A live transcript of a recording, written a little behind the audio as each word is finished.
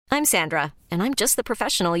I'm Sandra, and I'm just the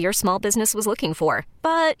professional your small business was looking for.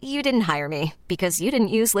 But you didn't hire me because you didn't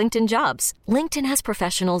use LinkedIn Jobs. LinkedIn has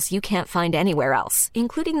professionals you can't find anywhere else,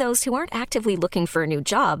 including those who aren't actively looking for a new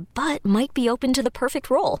job, but might be open to the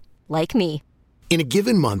perfect role, like me. In a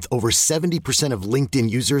given month, over 70% of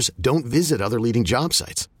LinkedIn users don't visit other leading job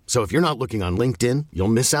sites. So if you're not looking on LinkedIn, you'll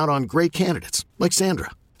miss out on great candidates like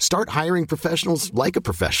Sandra. Start hiring professionals like a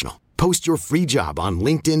professional. Post your free job on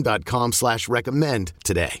linkedin.com/recommend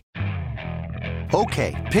today.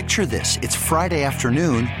 Okay, picture this. It's Friday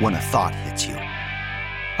afternoon when a thought hits you.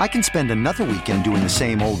 I can spend another weekend doing the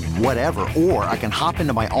same old whatever, or I can hop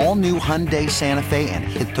into my all-new Hyundai Santa Fe and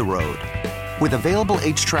hit the road. With available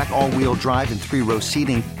H-Track all-wheel drive and 3-row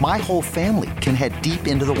seating, my whole family can head deep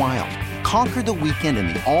into the wild. Conquer the weekend in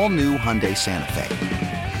the all-new Hyundai Santa Fe.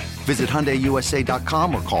 Visit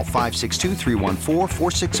HyundaiUSA.com or call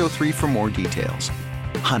 562-314-4603 for more details.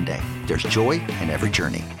 Hyundai, there's joy in every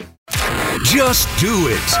journey. Just do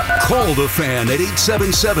it. Call the Fan at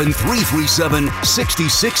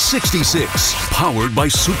 877-337-6666. Powered by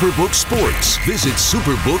Superbook Sports. Visit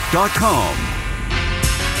superbook.com.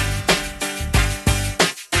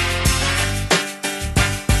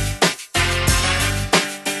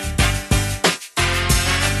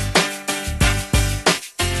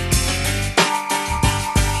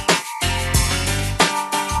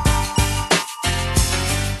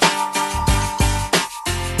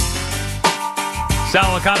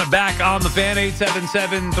 Sal Licata back on the Fan,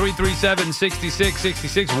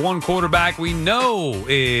 877-337-6666. One quarterback we know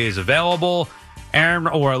is available,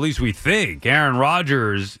 or at least we think Aaron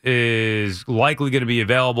Rodgers is likely going to be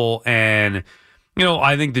available. And,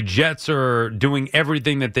 I think the Jets are doing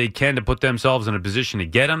everything that they can to put themselves in a position to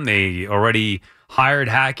get him. They already hired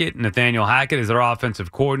Nathaniel Hackett as their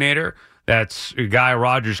offensive coordinator. That's a guy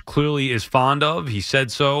Rodgers clearly is fond of. He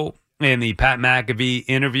said so in the Pat McAfee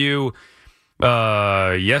interview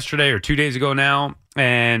yesterday or 2 days ago now,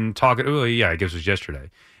 and I guess it was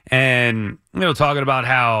yesterday, and talking about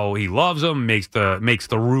how he loves him, makes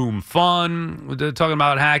the room fun, talking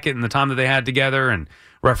about Hackett and the time that they had together, and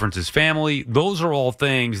references family. Those are all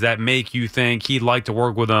things that make you think he'd like to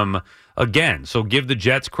work with him again. So give the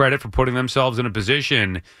Jets credit for putting themselves in a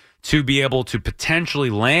position to be able to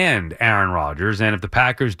potentially land Aaron Rodgers, and if the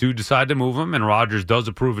Packers do decide to move him and Rodgers does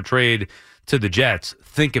approve a trade to the Jets,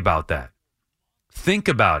 think about that. Think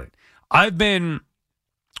about it.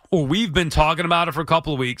 We've been talking about it for a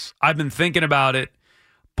couple of weeks. I've been thinking about it,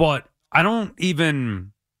 but I don't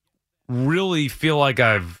even really feel like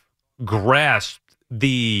I've grasped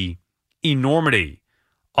the enormity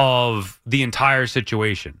of the entire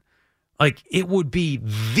situation. Like, it would be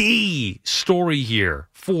the story here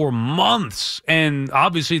for months and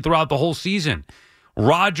obviously throughout the whole season.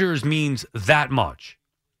 Rodgers means that much.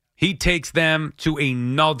 He takes them to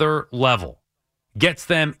another level. Gets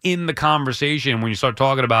them in the conversation when you start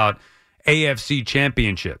talking about AFC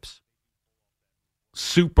championships,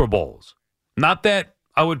 Super Bowls. Not that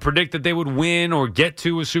I would predict that they would win or get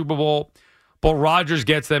to a Super Bowl, but Rodgers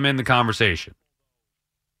gets them in the conversation.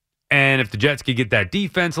 And if the Jets could get that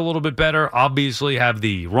defense a little bit better, obviously have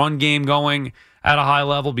the run game going at a high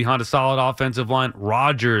level behind a solid offensive line,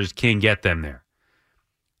 Rodgers can get them there.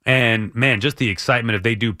 And, man, just the excitement if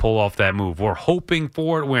they do pull off that move. We're hoping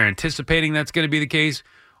for it. We're anticipating that's going to be the case.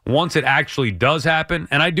 Once it actually does happen,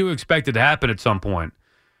 and I do expect it to happen at some point,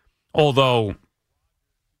 although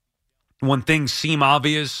when things seem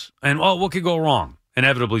obvious and, what could go wrong?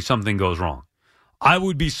 Inevitably, something goes wrong. I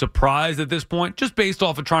would be surprised at this point, just based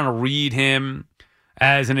off of trying to read him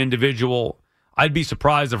as an individual. I'd be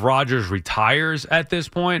surprised if Rodgers retires at this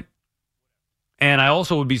point. And I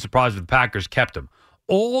also would be surprised if the Packers kept him.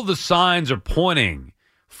 All the signs are pointing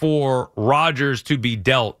for Rodgers to be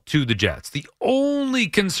dealt to the Jets. The only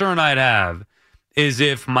concern I'd have is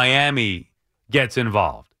if Miami gets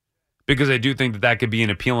involved, because I do think that could be an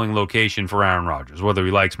appealing location for Aaron Rodgers, whether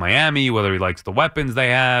he likes Miami, whether he likes the weapons they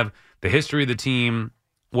have, the history of the team,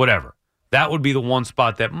 whatever. That would be the one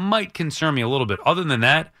spot that might concern me a little bit. Other than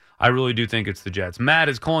that, I really do think it's the Jets. Matt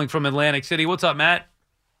is calling from Atlantic City. What's up, Matt?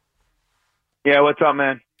 Yeah, what's up,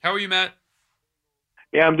 man? How are you, Matt?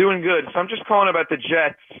 Yeah, I'm doing good. So I'm just calling about the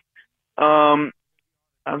Jets. I'm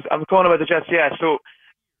calling about the Jets, yeah. So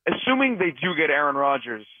assuming they do get Aaron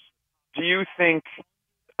Rodgers, do you think,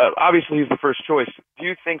 obviously he's the first choice, do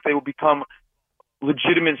you think they will become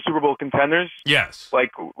legitimate Super Bowl contenders? Yes.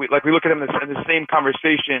 Like we look at them in the same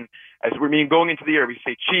conversation as going into the year. We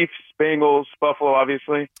say Chiefs, Bengals, Buffalo,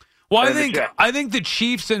 obviously. Well, I think the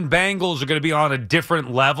Chiefs and Bengals are going to be on a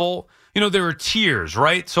different level. There are tiers,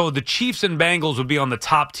 right? So the Chiefs and Bengals would be on the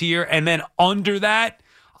top tier, and then under that,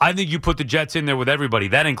 I think you put the Jets in there with everybody.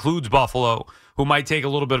 That includes Buffalo, who might take a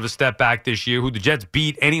little bit of a step back this year, who the Jets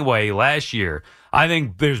beat anyway last year. I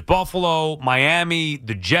think there's Buffalo, Miami,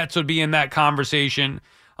 the Jets would be in that conversation.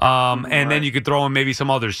 And then you could throw in maybe some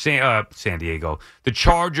others, San Diego. The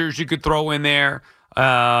Chargers you could throw in there.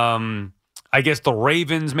 I guess the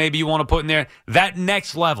Ravens maybe you want to put in there. That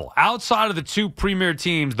next level, outside of the two premier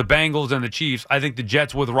teams, the Bengals and the Chiefs, I think the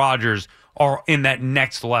Jets with Rodgers are in that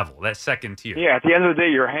next level, that second tier. Yeah, at the end of the day,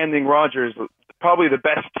 you're handing Rodgers probably the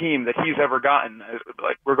best team that he's ever gotten,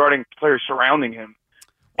 like regarding players surrounding him.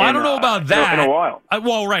 I don't know about that. In a while.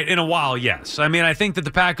 In a while, yes. I mean, I think that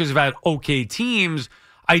the Packers have had okay teams.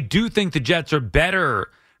 I do think the Jets are better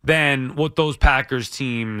than what those Packers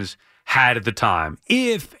teams had at the time.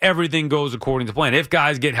 If everything goes according to plan, if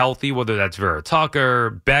guys get healthy, whether that's Vera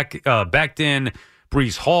Tucker, Becton,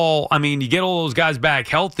 Breece Hall, I mean, you get all those guys back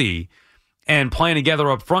healthy and playing together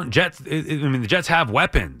up front. The Jets have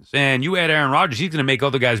weapons, and you add Aaron Rodgers, he's going to make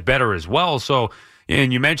other guys better as well. So,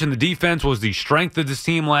 and you mentioned the defense was the strength of this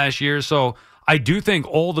team last year. So I do think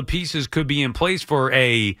all the pieces could be in place for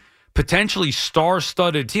a potentially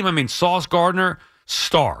star-studded team. I mean, Sauce Gardner,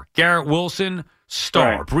 star. Garrett Wilson,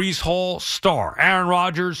 star. Right. Breece Hall, star. Aaron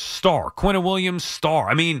Rodgers, star. Quentin Williams, star.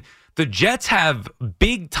 I mean, the Jets have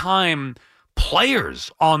big-time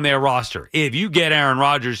players on their roster. If you get Aaron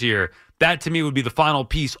Rodgers here, that to me would be the final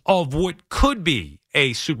piece of what could be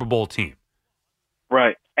a Super Bowl team.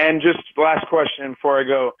 Right. And just last question before I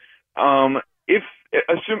go. If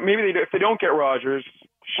they don't get Rodgers,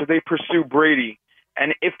 should they pursue Brady?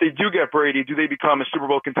 And if they do get Brady, do they become a Super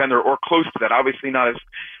Bowl contender or close to that? Obviously not as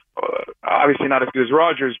good as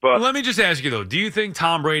Rodgers, but let me just ask you though: do you think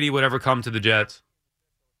Tom Brady would ever come to the Jets?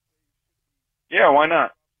 Yeah, why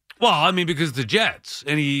not? Well, I mean, because the Jets,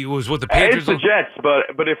 and he was with the Patriots. It's the Jets,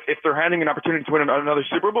 but if they're handing an opportunity to win another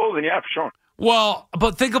Super Bowl, then yeah, for sure. Well,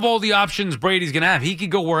 but think of all the options Brady's going to have. He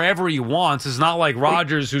could go wherever he wants. It's not like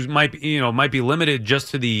Rodgers, who might be limited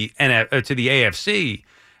just to the AFC.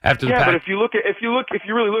 After the but if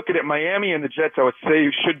you really look at it, Miami and the Jets, I would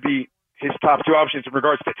say should be his top two options in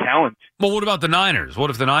regards to talent. Well, what about the Niners? What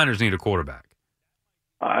if the Niners need a quarterback?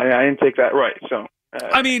 I didn't take that right. So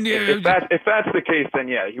I mean, if that's the case, then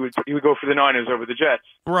yeah, he would go for the Niners over the Jets.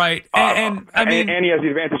 Right, and I mean, and he has the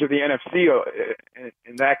advantage of the NFC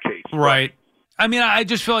in that case. Right. I mean, I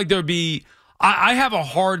just feel like there'd be. I have a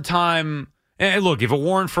hard time. And look, if it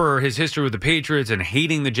weren't for his history with the Patriots and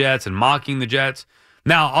hating the Jets and mocking the Jets.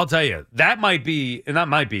 Now, I'll tell you, that would be, and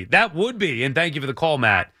thank you for the call,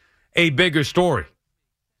 Matt, a bigger story.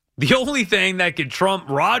 The only thing that could trump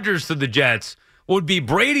Rodgers to the Jets would be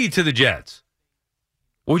Brady to the Jets.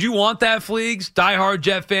 Would you want that, Fleegs? Diehard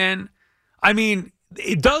Jet fan? I mean,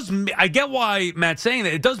 it does. I get why Matt's saying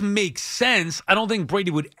that. It does make sense. I don't think Brady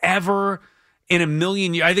would ever in a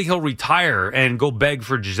million years. I think he'll retire and go beg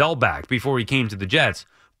for Giselle back before he came to the Jets.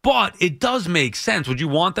 But it does make sense. Would you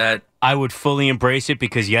want that? I would fully embrace it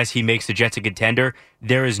because, yes, he makes the Jets a contender.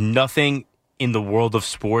 There is nothing in the world of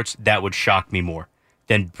sports that would shock me more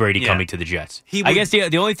than Brady coming to the Jets. I guess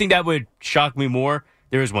the only thing that would shock me more,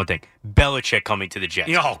 there is one thing. Belichick coming to the Jets.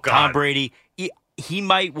 Oh, God. Tom Brady, he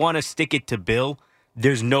might want to stick it to Bill.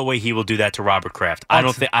 There's no way he will do that to Robert Kraft. I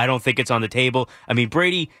don't think it's on the table. I mean,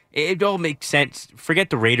 Brady, it all makes sense. Forget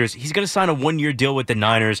the Raiders. He's going to sign a one-year deal with the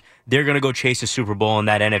Niners. They're going to go chase a Super Bowl in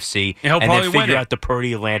that NFC, and then figure out the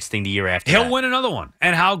Purdy Lance thing the year after. He'll win another one.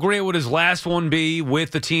 And how great would his last one be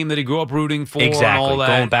with the team that he grew up rooting for? Exactly. And all that?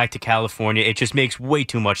 Going back to California, it just makes way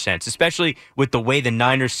too much sense, especially with the way the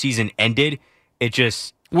Niners season ended. It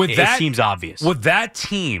seems obvious. With that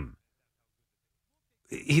team,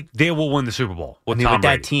 they will win the Super Bowl. With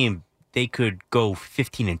that team, they could go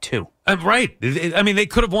 15-2. Right. I mean, they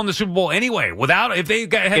could have won the Super Bowl anyway.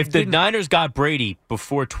 If the Niners got Brady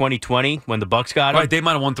before 2020, when the Bucs got him, right, they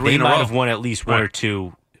might have won three in a row. They might have won at least one or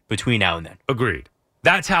two between now and then. Agreed.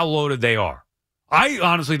 That's how loaded they are. I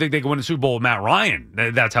honestly think they could win the Super Bowl with Matt Ryan.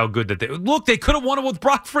 That's how good that they look. They could have won it with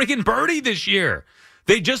Brock freaking Purdy this year.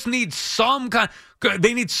 They just need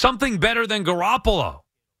they need something better than Garoppolo.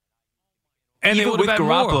 And even with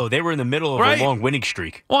Garoppolo, more. They were in the middle of a long winning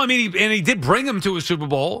streak. Well, I mean, he did bring them to a Super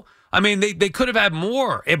Bowl. I mean, they could have had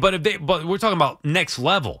more. But we're talking about next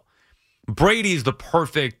level. Brady's the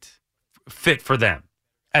perfect fit for them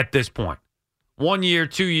at this point. 1 year,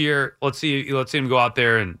 2 year. Let's see him go out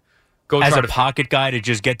there and go as try a to pocket guy to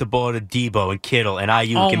just get the ball to Debo and Kittle and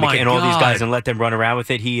Ayuk and all these God. guys and let them run around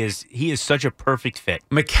with it. He is such a perfect fit.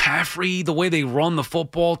 McCaffrey, the way they run the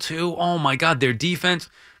football too. Oh my God, their defense.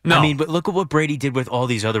 No, I mean, but look at what Brady did with all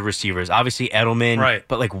these other receivers. Obviously, Edelman, right?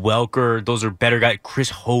 But like Welker, those are better guys. Chris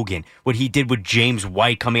Hogan, what he did with James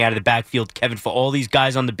White coming out of the backfield, Kevin, for all these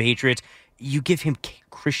guys on the Patriots. You give him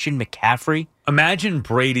Christian McCaffrey. Imagine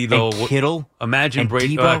Brady though. And Kittle. Imagine and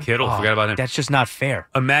Brady. Debo. Kittle. Forgot about him. That's just not fair.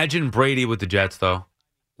 Imagine Brady with the Jets though.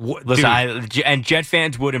 Listen, and Jet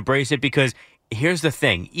fans would embrace it because here's the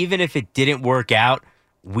thing: even if it didn't work out,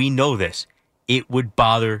 we know this. It would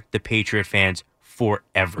bother the Patriot fans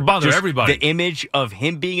forever. Bother everybody. The image of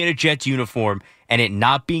him being in a Jets uniform and it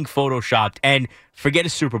not being photoshopped. And forget a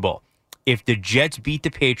Super Bowl. If the Jets beat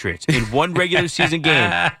the Patriots in one regular season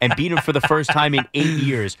game and beat them for the first time in 8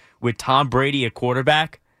 years with Tom Brady at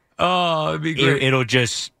quarterback, it'd be great. It'll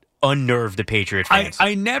just unnerve the Patriot fans.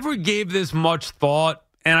 I never gave this much thought,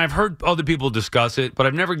 and I've heard other people discuss it, but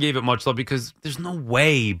I've never gave it much thought because there's no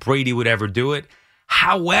way Brady would ever do it.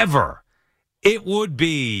 However, it would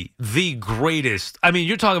be the greatest. I mean,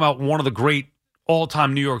 you're talking about one of the great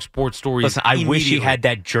all-time New York sports stories. Listen, I wish he had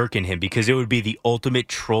that jerk in him because it would be the ultimate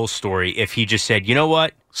troll story if he just said, you know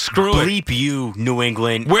what? Screw Bleep you, New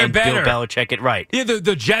England. We're and better. Bill Belichick it right. Yeah,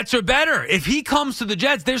 the Jets are better. If he comes to the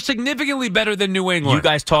Jets, they're significantly better than New England. You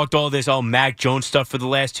guys talked all this Mac Jones stuff for the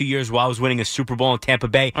last 2 years while I was winning a Super Bowl in Tampa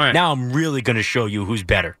Bay. Right. Now I'm really going to show you who's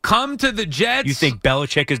better. Come to the Jets. You think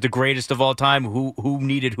Belichick is the greatest of all time? Who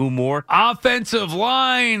needed who more? Offensive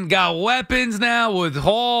line got weapons now with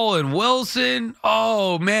Hall and Wilson.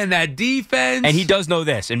 Oh, man, that defense. And he does know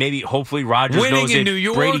this, and maybe hopefully Rodgers Winning knows in it. New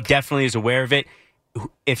York. Brady definitely is aware of it.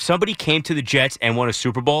 If somebody came to the Jets and won a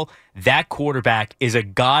Super Bowl, that quarterback is a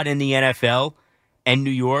god in the NFL and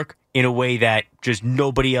New York in a way that just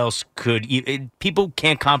nobody else could. People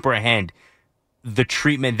can't comprehend the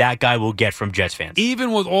treatment that guy will get from Jets fans.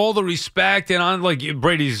 Even with all the respect, and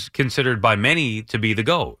Brady's considered by many to be the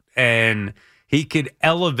GOAT, and he could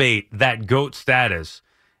elevate that GOAT status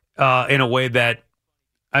in a way that,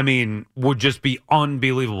 I mean, would just be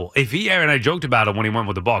unbelievable. If he, and I joked about it when he went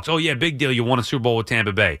with the Bucs. Oh, yeah, big deal. You won a Super Bowl with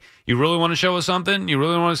Tampa Bay. You really want to show us something? You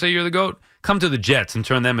really want to say you're the GOAT? Come to the Jets and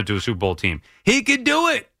turn them into a Super Bowl team. He could do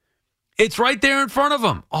it. It's right there in front of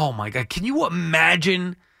him. Oh, my God. Can you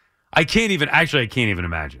imagine? I can't even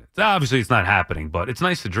imagine it. Obviously, it's not happening, but it's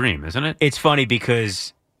nice to dream, isn't it? It's funny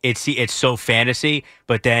because it's so fantasy,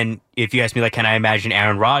 but then if you ask me, like, can I imagine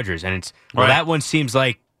Aaron Rodgers? And it's, well, Right. that one seems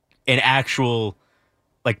like an actual,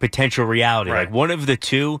 like, potential reality. Right. Like, one of the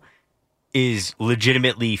two is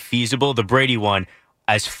legitimately feasible. The Brady one,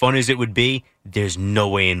 as fun as it would be, there's no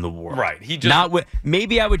way in the world. Right. He just Not with,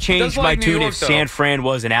 maybe I would change does my like New tune York, if though. San Fran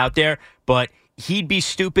wasn't out there, but he'd be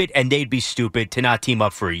stupid and they'd be stupid to not team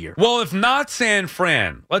up for a year. Well, if not San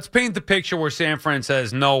Fran, let's paint the picture where San Fran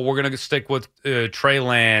says, no, we're going to stick with Trey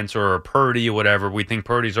Lance or Purdy or whatever. We think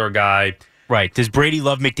Purdy's our guy. Right. Does Brady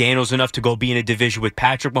love McDaniels enough to go be in a division with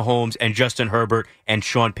Patrick Mahomes and Justin Herbert and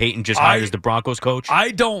Sean Payton just hired as the Broncos coach?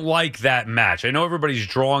 I don't like that match. I know everybody's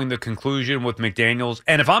drawing the conclusion with McDaniels.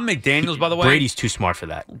 And if I'm McDaniels, by the way. Brady's too smart for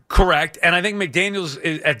that. Correct. And I think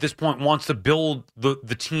McDaniels, at this point, wants to build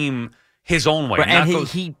the team his own way. Right, and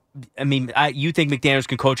you think McDaniels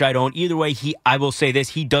can coach? I don't. Either way, I will say this.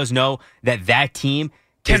 He does know that team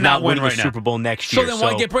is not winning right the now. Super Bowl next year. So then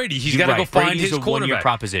why get Brady? He's got to go find his quarterback. One-year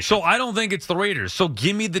proposition. So I don't think it's the Raiders. So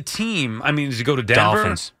give me the team. I mean, does he go to Denver?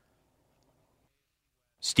 Dolphins.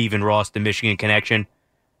 Stephen Ross, the Michigan connection.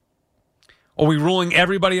 Are we ruling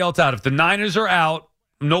everybody else out? If the Niners are out,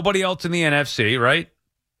 nobody else in the NFC, right?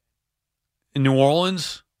 In New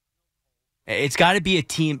Orleans? It's got to be a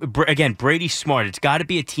team. Again, Brady's smart. It's got to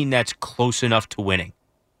be a team that's close enough to winning.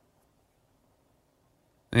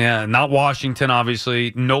 Yeah, not Washington,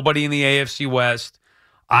 obviously. Nobody in the AFC West.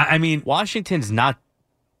 I mean, Washington's not.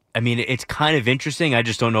 I mean, it's kind of interesting. I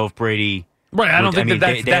just don't know if Brady. Right, I don't think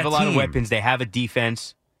that's they have a lot of weapons. They have a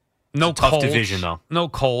defense. No tough Colts, division, though. No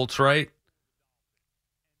Colts, right?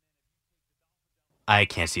 I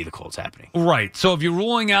can't see the Colts happening. Right. So if you're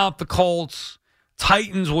ruling out the Colts,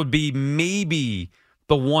 Titans would be maybe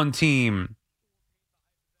the one team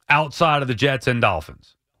outside of the Jets and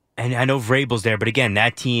Dolphins. And I know Vrabel's there, but again,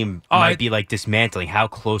 that team might be like dismantling. How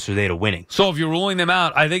close are they to winning? So if you're ruling them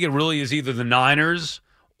out, I think it really is either the Niners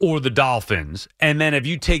or the Dolphins. And then if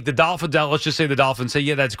you take the Dolphins out, let's just say the Dolphins say,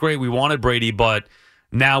 yeah, that's great. We wanted Brady, but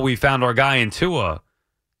now we found our guy in Tua.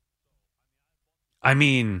 I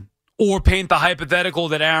mean, or paint the hypothetical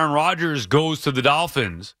that Aaron Rodgers goes to the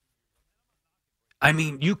Dolphins. I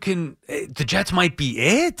mean, the Jets might be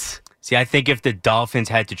it. See, I think if the Dolphins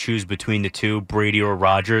had to choose between the two, Brady or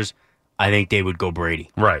Rodgers, I think they would go Brady.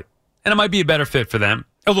 Right. And it might be a better fit for them.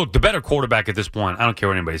 Oh, look, the better quarterback at this point, I don't care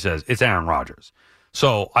what anybody says, it's Aaron Rodgers.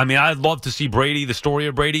 So, I mean, I'd love to see Brady, the story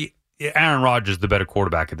of Brady. Aaron Rodgers is the better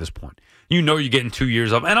quarterback at this point. You know you're getting 2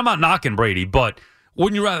 years of, and I'm not knocking Brady, but who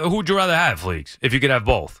would you rather have, Fleeks, if you could have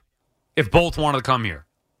both? If both wanted to come here?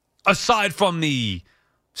 Aside from the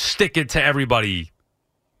stick it to everybody.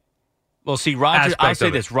 Well, see, Rodgers, I'll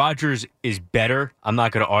say this. Rodgers is better. I'm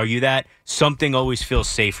not going to argue that. Something always feels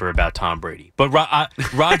safer about Tom Brady. But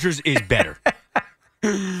Rodgers is better.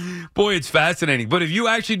 Boy, it's fascinating. But if you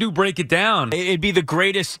actually do break it down, it'd be the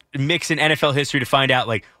greatest mix in NFL history to find out,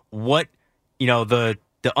 like, what, the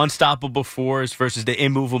unstoppable force versus the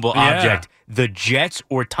immovable object, the Jets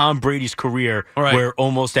or Tom Brady's career, where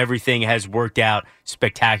almost everything has worked out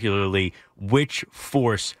spectacularly. Which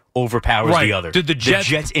force overpowers the other? Did the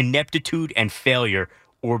Jets' ineptitude and failure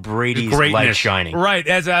or Brady's light shining? Right.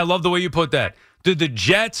 I love the way you put that. Did the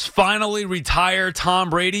Jets finally retire Tom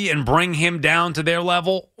Brady and bring him down to their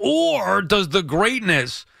level? Or does the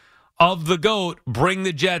greatness of the GOAT bring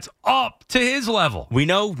the Jets up to his level? We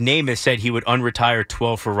know Namath said he would unretire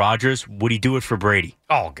 12 for Rodgers. Would he do it for Brady?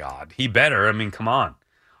 Oh, God. He better. I mean, come on.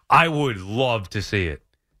 I would love to see it.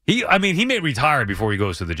 He may retire before he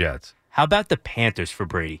goes to the Jets. How about the Panthers for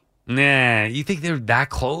Brady? Nah, you think they're that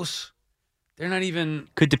close? They're not even...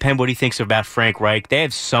 Could depend what he thinks about Frank Reich. They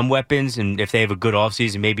have some weapons, and if they have a good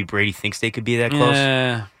offseason, maybe Brady thinks they could be that close.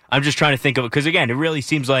 I'm just trying to think of it, because, again, it really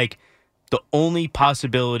seems like the only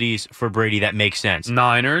possibilities for Brady that make sense.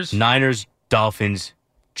 Niners, Dolphins,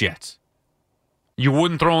 Jets. You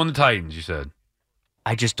wouldn't throw in the Titans, you said.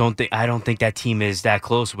 I don't think that team is that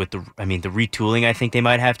close with the retooling I think they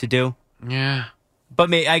might have to do. Yeah. But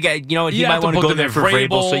he might want to go there for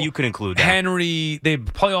Vrabel, so you could include that. Henry, they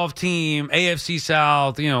playoff team, AFC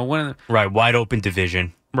South, Right, wide open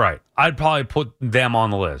division. Right. I'd probably put them on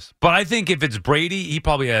the list. But I think if it's Brady, he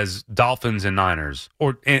probably has Dolphins and Niners,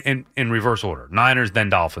 or in reverse order. Niners, then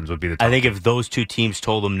Dolphins would be the top. I think if those two teams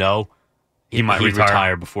told him no, he might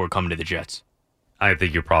retire before coming to the Jets. I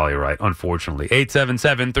think you're probably right, unfortunately.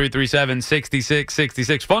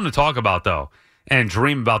 877-337-6666. Fun to talk about, though, and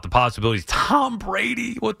dream about the possibilities. Tom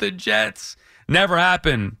Brady with the Jets. Never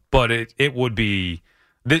happened, but it would be...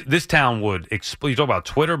 This town would explode. You talk about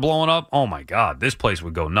Twitter blowing up? Oh, my God. This place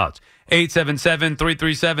would go nuts.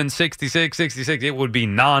 877-337-6666. It would be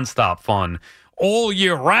nonstop fun all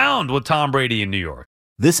year round with Tom Brady in New York.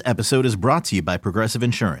 This episode is brought to you by Progressive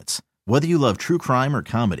Insurance. Whether you love true crime or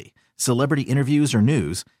comedy, celebrity interviews or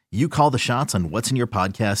news, you call the shots on what's in your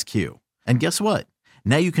podcast queue. And guess what?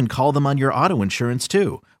 Now you can call them on your auto insurance,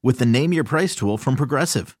 too, with the Name Your Price tool from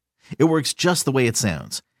Progressive. It works just the way it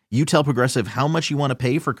sounds. You tell Progressive how much you want to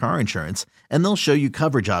pay for car insurance, and they'll show you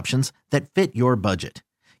coverage options that fit your budget.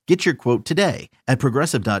 Get your quote today at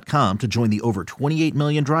Progressive.com to join the over 28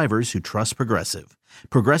 million drivers who trust Progressive.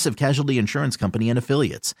 Progressive Casualty Insurance Company and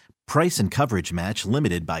Affiliates. Price and coverage match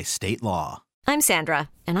limited by state law. I'm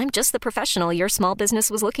Sandra, and I'm just the professional your small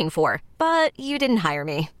business was looking for. But you didn't hire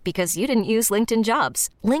me because you didn't use LinkedIn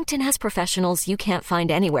Jobs. LinkedIn has professionals you can't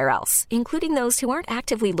find anywhere else, including those who aren't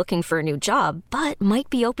actively looking for a new job, but might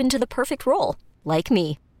be open to the perfect role, like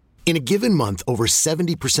me. In a given month, over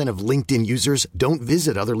 70% of LinkedIn users don't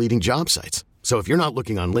visit other leading job sites. So if you're not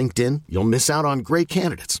looking on LinkedIn, you'll miss out on great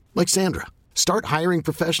candidates like Sandra. Start hiring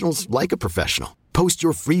professionals like a professional. Post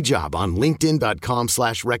your free job on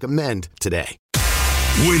linkedin.com/recommend today.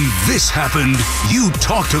 When this happened, you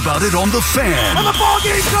talked about it on The Fan. And the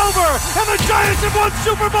ballgame's over, and the Giants have won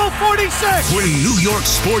Super Bowl 46. When New York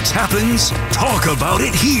sports happens, talk about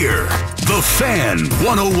it here. The Fan,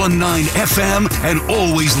 101.9 FM, and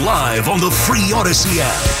always live on the free Odyssey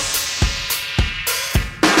app.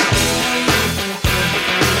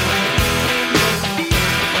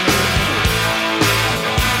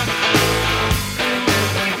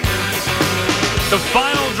 The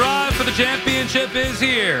final drive for the championship is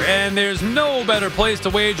here, and there's no better place to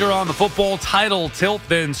wager on the football title tilt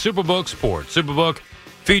than Superbook Sports. Superbook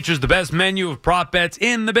features the best menu of prop bets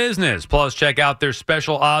in the business. Plus, check out their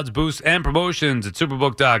special odds boosts and promotions at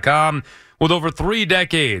Superbook.com. With over 3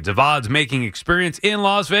 decades of odds-making experience in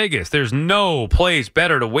Las Vegas, there's no place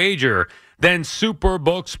better to wager than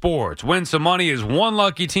Superbook Sports. Win some money as one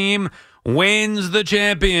lucky team wins the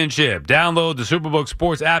championship. Download the Superbook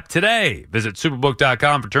Sports app today. Visit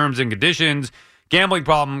Superbook.com for terms and conditions. Gambling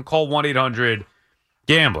problem? Call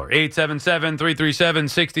 1-800-GAMBLER.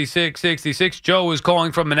 877-337-6666. Joe is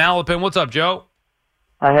calling from Manalapan. What's up, Joe?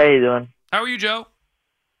 Hi, how you doing? How are you, Joe?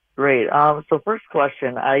 Great. So first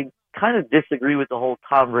question, I kind of disagree with the whole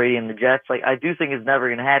Tom Brady and the Jets. I do think it's never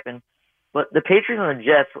going to happen. But the Patriots and the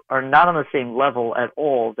Jets are not on the same level at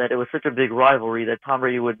all that it was such a big rivalry that Tom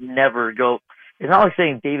Brady would never go. It's not like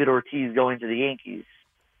saying David Ortiz going to the Yankees.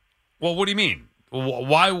 Well, what do you mean?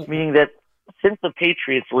 Why? Meaning that since the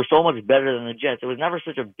Patriots were so much better than the Jets, it was never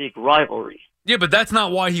such a big rivalry. Yeah, but that's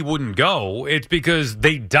not why he wouldn't go. It's because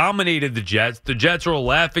they dominated the Jets. The Jets are a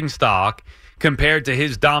laughing stock compared to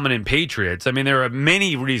his dominant Patriots. I mean, there are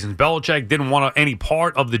many reasons. Belichick didn't want any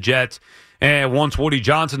part of the Jets once Woody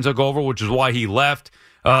Johnson took over, which is why he left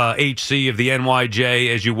HC of the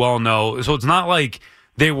NYJ, as you well know. So it's not like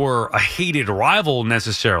they were a hated rival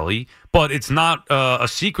necessarily, but it's not a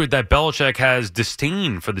secret that Belichick has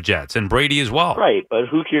disdain for the Jets and Brady as well. Right, but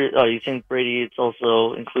who cares? Oh, you think Brady, it's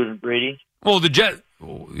also included Brady? Well,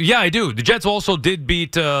 yeah, I do. The Jets also did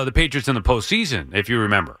beat the Patriots in the postseason, if you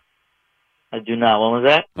remember. I do not. When was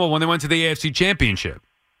that? Well, when they went to the AFC Championship.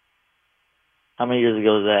 How many years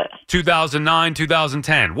ago was that? 2009,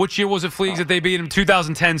 2010. Which year was it, Fleegs, that they beat him?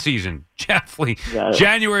 2010 season. Jeff Fleeg.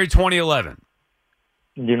 January 2011.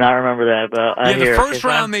 Do not remember that, but the first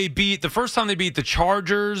time they beat the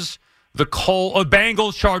Chargers, the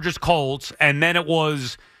Bengals, Chargers, Colts, and then it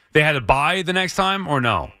was they had a bye the next time, or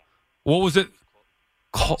no? What was it?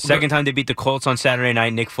 Second time they beat the Colts on Saturday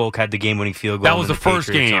night. Nick Folk had the game-winning field goal. That was the first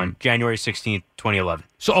Patriots game, on January 16th, 2011.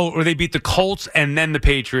 So, or they beat the Colts and then the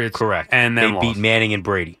Patriots. Correct. And then they beat Manning and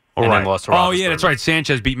Brady. And then lost to Roethlisberger. Oh, yeah, that's right.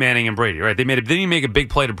 Sanchez beat Manning and Brady. Right? Didn't he make a big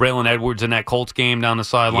play to Braylon Edwards in that Colts game down the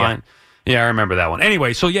sideline? Yeah, I remember that one.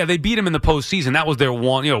 Anyway, so yeah, they beat him in the postseason. That was their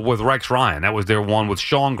one, with Rex Ryan. That was their one with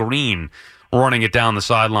Sean Green running it down the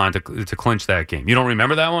sideline to clinch that game. You don't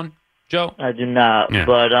remember that one, Joe? I do not. Yeah.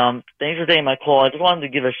 But thanks for taking my call. I just wanted to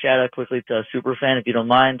give a shout out quickly to a super fan, if you don't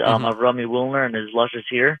mind, of Rummy Wilner and his Luscious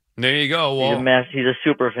here. There you go. Well, he's a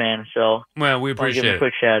super fan, so we appreciate give him a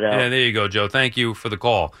quick shout out. Yeah, there you go, Joe. Thank you for the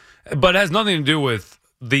call. But it has nothing to do with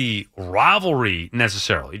the rivalry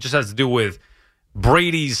necessarily. It just has to do with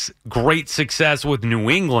Brady's great success with New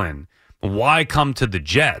England. Why come to the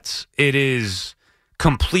Jets? It is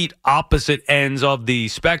complete opposite ends of the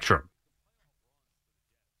spectrum.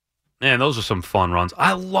 Man, those are some fun runs.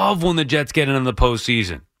 I love when the Jets get into the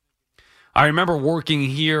postseason. I remember working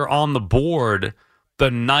here on the board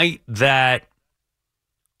the night that,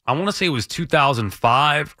 I want to say it was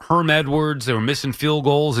 2005, Herm Edwards, they were missing field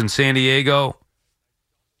goals in San Diego.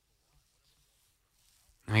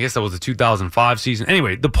 I guess that was the 2005 season.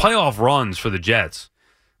 Anyway, the playoff runs for the Jets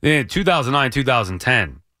in 2009,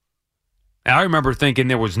 2010. And I remember thinking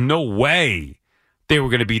there was no way they were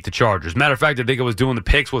going to beat the Chargers. Matter of fact, I think I was doing the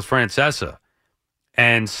picks with Francesa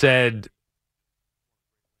and said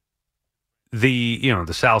the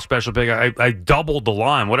Sal special pick, I doubled the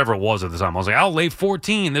line, whatever it was at the time. I was like, I'll lay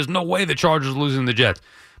 14. There's no way the Chargers are losing the Jets.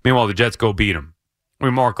 Meanwhile, the Jets go beat them.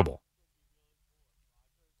 Remarkable.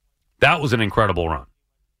 That was an incredible run.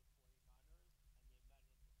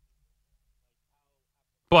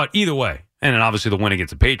 But either way, and then obviously the win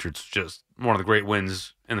against the Patriots, just one of the great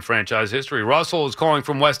wins in the franchise history. Russell is calling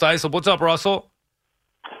from West Islip. What's up, Russell?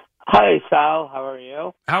 Hi, Sal. How are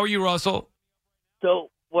you? How are you, Russell?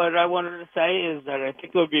 So what I wanted to say is that I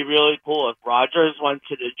think it would be really cool if Rodgers went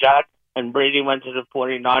to the Jets and Brady went to the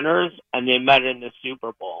 49ers and they met in the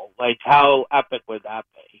Super Bowl. Like, how epic would that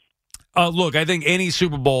be? Look, I think any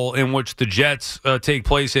Super Bowl in which the Jets take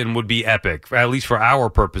place in would be epic, at least for our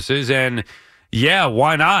purposes. And yeah,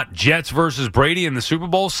 why not? Jets versus Brady in the Super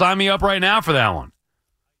Bowl? Sign me up right now for that one.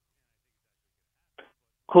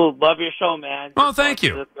 Cool. Love your show, man. Well, thank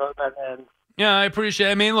you. Yeah, I appreciate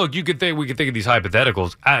it. I mean, look, we could think of these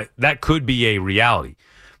hypotheticals. That could be a reality.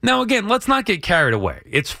 Now, again, let's not get carried away.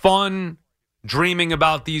 It's fun dreaming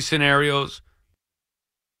about these scenarios.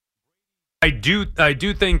 I do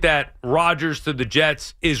think that Rodgers to the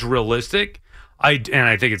Jets is realistic. I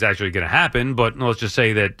think it's actually going to happen, but let's just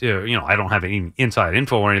say that, I don't have any inside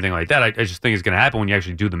info or anything like that. I just think it's going to happen when you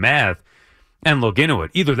actually do the math and look into it.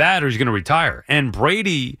 Either that or he's going to retire. And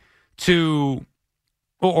Brady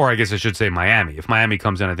or I guess I should say Miami. If Miami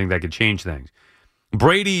comes in, I think that could change things.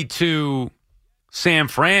 Brady to San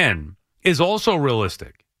Fran is also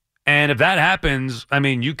realistic. And if that happens, I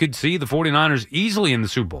mean, you could see the 49ers easily in the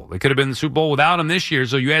Super Bowl. They could have been in the Super Bowl without him this year.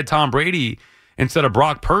 So you had Tom Brady instead of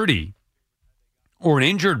Brock Purdy, or an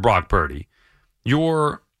injured Brock Purdy,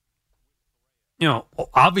 you're,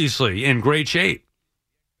 obviously in great shape.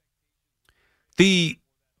 The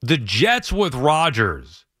Jets with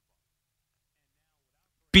Rodgers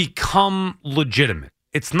become legitimate.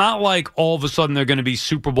 It's not like all of a sudden they're going to be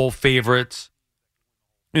Super Bowl favorites.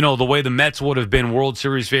 The way the Mets would have been World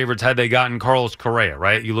Series favorites had they gotten Carlos Correa,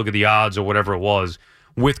 right? You look at the odds or whatever it was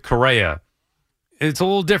with Correa. it's a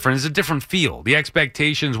little different. It's a different feel. The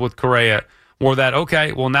expectations with Correa were that,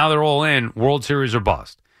 okay, well, now they're all in, World Series or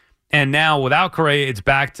bust. And now without Correa, it's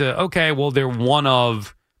back to, okay, well, they're one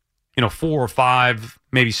of, 4 or 5,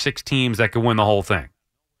 maybe 6 teams that could win the whole thing.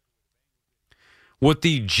 With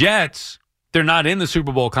the Jets, they're not in the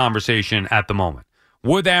Super Bowl conversation at the moment.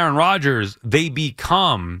 With Aaron Rodgers, they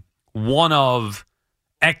become one of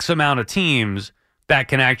X amount of teams that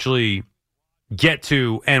can actually get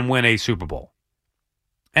to and win a Super Bowl.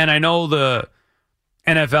 And I know the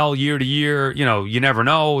NFL year to year, you never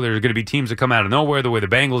know. There's going to be teams that come out of nowhere, the way the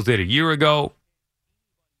Bengals did a year ago.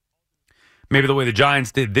 Maybe the way the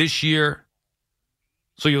Giants did this year.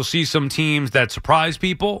 So you'll see some teams that surprise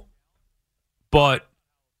people. But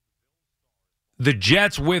the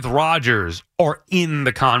Jets with Rodgers are in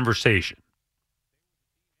the conversation.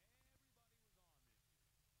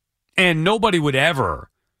 And nobody would ever,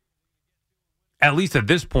 at least at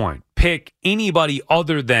this point, pick anybody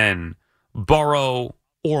other than Burrow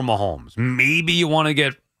or Mahomes. Maybe you want to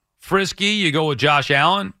get frisky, you go with Josh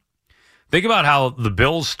Allen. Think about how the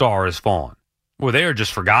Bills' star has fallen, where they are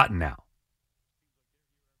just forgotten now.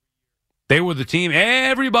 They were the team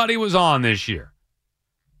everybody was on this year.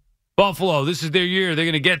 Buffalo, this is their year. They're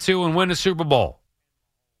going to get to and win a Super Bowl.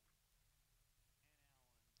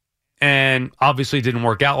 And obviously it didn't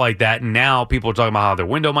work out like that. And now people are talking about how their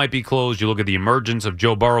window might be closed. You look at the emergence of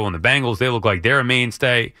Joe Burrow and the Bengals. They look like they're a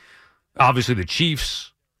mainstay. Obviously the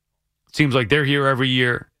Chiefs, it seems like they're here every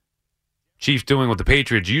year. Chiefs doing what the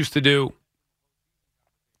Patriots used to do.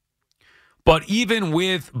 But even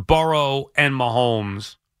with Burrow and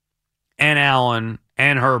Mahomes and Allen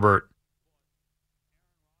and Herbert,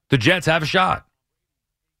 the Jets have a shot.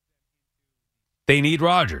 They need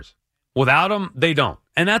Rodgers. Without him, they don't.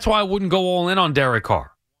 And that's why I wouldn't go all in on Derek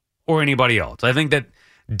Carr or anybody else. I think that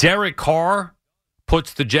Derek Carr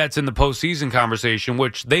puts the Jets in the postseason conversation,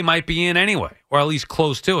 which they might be in anyway, or at least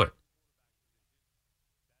close to it.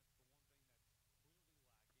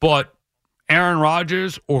 But Aaron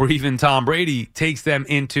Rodgers or even Tom Brady takes them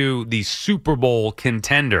into the Super Bowl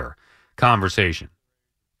contender conversation.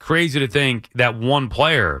 Crazy to think that one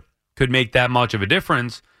player could make that much of a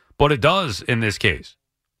difference, but it does in this case.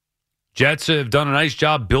 Jets have done a nice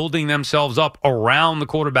job building themselves up around the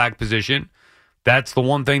quarterback position. That's the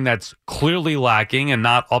one thing that's clearly lacking and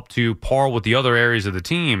not up to par with the other areas of the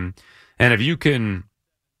team. And if you can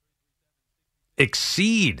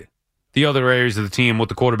exceed the other areas of the team with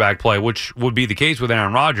the quarterback play, which would be the case with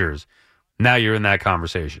Aaron Rodgers, now you're in that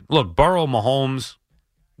conversation. Look, Burrow, Mahomes,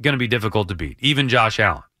 going to be difficult to beat. Even Josh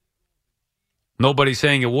Allen. Nobody's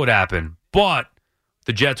saying it would happen, but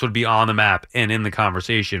the Jets would be on the map and in the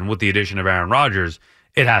conversation with the addition of Aaron Rodgers.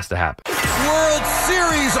 It has to happen. World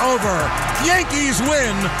Series over. Yankees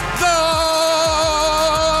win. The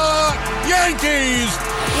Yankees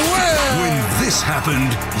win. When this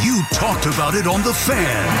happened, you talked about it on The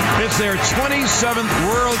Fan. It's their 27th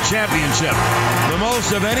World Championship, the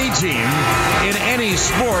most of any team in any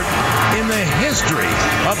sport in the history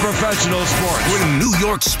of professional sports. When New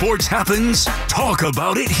York sports happens, talk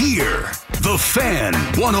about it here. The Fan,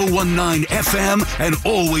 101.9 FM, and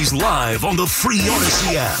always live on the free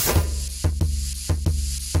Odyssey app.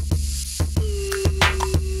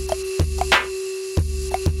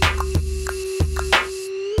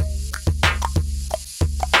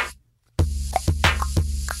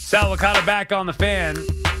 Sal Licata back on The Fan.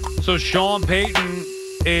 So Sean Payton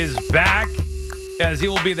is back as he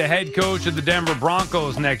will be the head coach of the Denver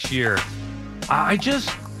Broncos next year. I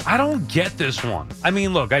don't get this one. I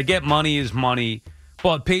mean, look, I get money is money,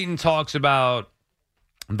 but Payton talks about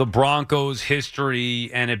the Broncos'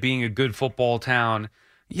 history and it being a good football town.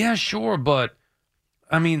 Yeah, sure, but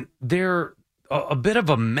I mean, they're a bit of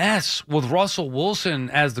a mess with Russell Wilson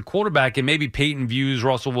as the quarterback, and maybe Payton views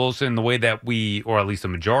Russell Wilson the way that we, or at least the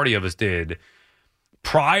majority of us did,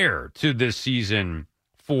 prior to this season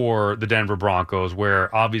for the Denver Broncos,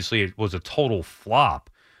 where obviously it was a total flop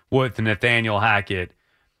with Nathaniel Hackett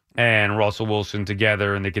and Russell Wilson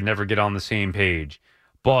together, and they could never get on the same page.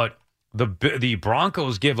 But the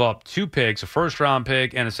Broncos give up 2 picks, a first-round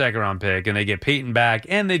pick and a second-round pick, and they get Peyton back,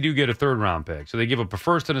 and they do get a third-round pick. So they give up a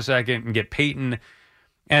first and a second and get Peyton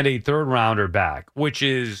and a third-rounder back, which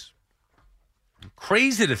is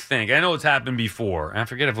crazy to think. I know it's happened before. I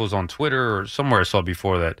forget if it was on Twitter or somewhere I saw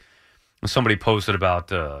before that somebody posted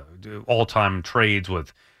about all-time trades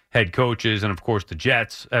with head coaches, and, of course, the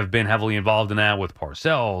Jets have been heavily involved in that with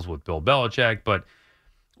Parcells, with Bill Belichick, but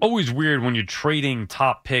always weird when you're trading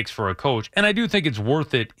top picks for a coach. And I do think it's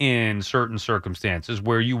worth it in certain circumstances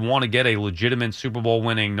where you want to get a legitimate Super Bowl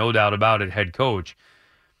winning, no doubt about it, head coach.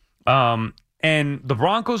 And And the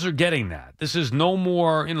Broncos are getting that. This is no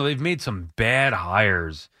more, they've made some bad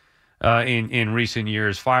hires in recent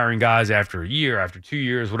years, firing guys after a year, after 2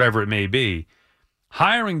 years, whatever it may be.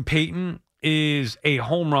 Hiring Peyton is a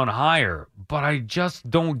home run hire, but I just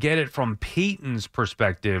don't get it from Peyton's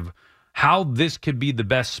perspective how this could be the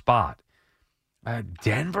best spot.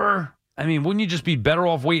 Denver? I mean, wouldn't you just be better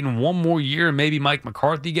off waiting one more year and maybe Mike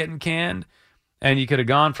McCarthy getting canned? And you could have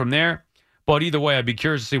gone from there. But either way, I'd be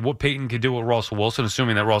curious to see what Peyton could do with Russell Wilson,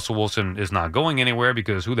 assuming that Russell Wilson is not going anywhere,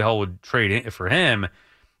 because who the hell would trade for him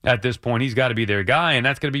at this point? He's got to be their guy, and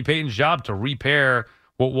that's going to be Peyton's job to repair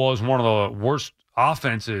what was one of the worst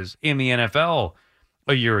offenses in the NFL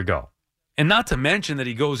a year ago. And not to mention that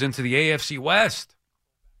he goes into the AFC West.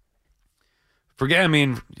 Forget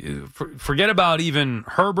about even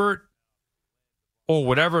Herbert or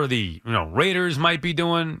whatever the Raiders might be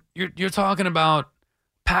doing. You're talking about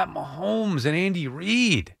Pat Mahomes and Andy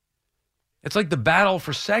Reid. It's like the battle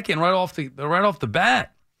for second right off the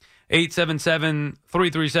bat.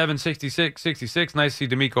 877-337-6666. Nice to see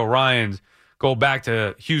D'Amico Ryans go back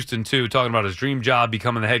to Houston too, talking about his dream job,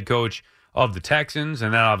 becoming the head coach of the Texans,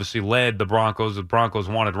 and that obviously led the Broncos. The Broncos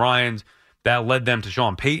wanted Ryans. That led them to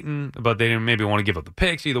Sean Payton, but they didn't maybe want to give up the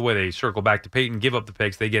picks. Either way, they circle back to Payton, give up the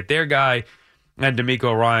picks. They get their guy, and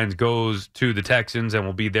D'Amico Ryans goes to the Texans and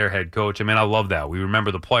will be their head coach. I mean, I love that. We remember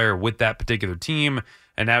the player with that particular team,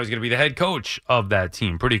 and now he's going to be the head coach of that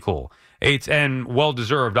team. Pretty cool. And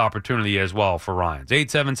well-deserved opportunity as well for Ryans.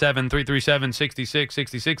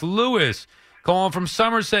 877-337-6666. Lewis, calling from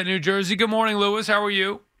Somerset, New Jersey. Good morning, Lewis. How are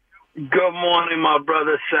you? Good morning, my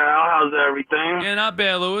brother Sal. How's everything? Yeah, not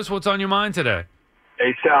bad, Lewis. What's on your mind today?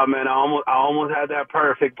 Hey, Sal, man, I almost had that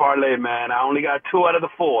perfect parlay, man. I only got 2 out of the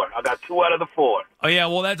 4. I got 2 out of the 4. Oh, yeah,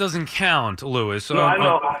 well, that doesn't count, Lewis. No, I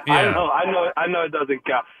know. Yeah. I know it doesn't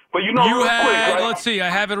count. But you real had, quick, right? let's see, I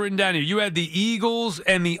have it written down here. You had the Eagles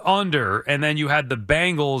and the under, and then you had the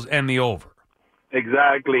Bengals and the over.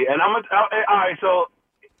 Exactly. And all right, so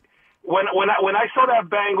when I saw that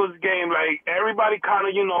Bengals game, like, everybody kind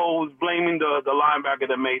of, was blaming the linebacker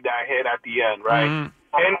that made that hit at the end, right? Mm-hmm.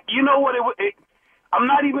 And you know what? I'm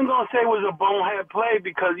not even gonna say it was a bonehead play,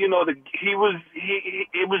 because it was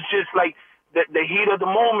just like the heat of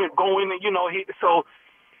the moment going. So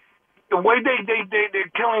the way they're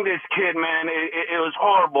killing this kid, man, it was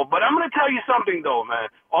horrible. But I'm gonna tell you something though, man.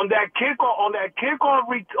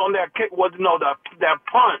 That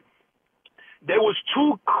punt, there was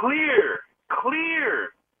 2 clear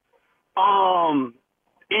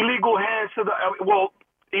illegal hands to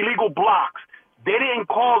illegal blocks. They didn't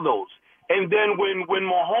call those. And then when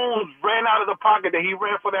Mahomes ran out of the pocket, that he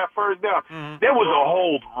ran for that first down, there was a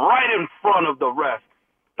hold right in front of the ref.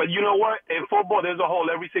 But you know what? In football, there's a hold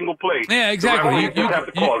every single play. Yeah, exactly. You have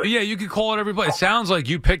to call it. Yeah, you could call it every play. It sounds like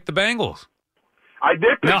you picked the Bengals. I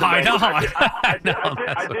did pick the Bengals. I did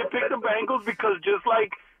pick the Bengals because just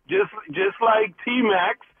like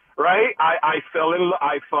T-Max, right? I fell in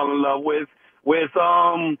love with what's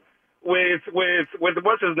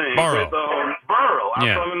his name? Burrow. With Burrow. I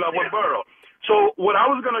fell in love with Burrow. So what I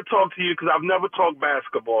was going to talk to you, because I've never talked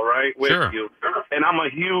basketball, right, with you, and I'm a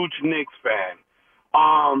huge Knicks fan.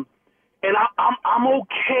 And I'm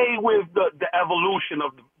okay with the evolution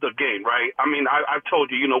of the game, right? I mean, I've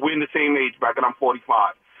told you, we're in the same age back, and I'm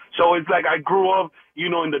 45. So it's like I grew up,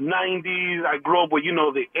 in the 90s. I grew up with,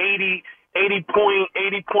 the 80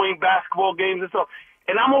 point basketball games and stuff.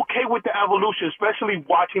 And I'm okay with the evolution, especially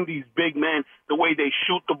watching these big men, the way they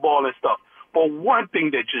shoot the ball and stuff. But one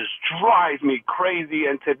thing that just drives me crazy,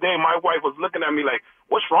 and today my wife was looking at me like,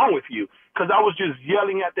 what's wrong with you? Because I was just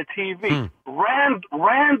yelling at the TV.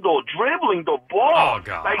 Randall dribbling the ball. Oh,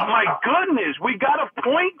 God. Like, my goodness, we got a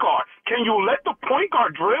point guard. Can you let the point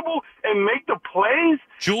guard dribble and make the plays?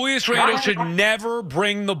 Julius Randle should never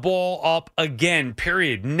bring the ball up again,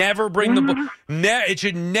 period. Never bring the ball. It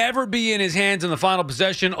should never be in his hands in the final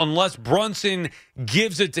possession unless Brunson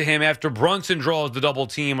gives it to him after Brunson draws the double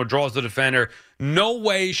team or draws the defender. No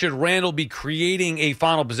way should Randle be creating a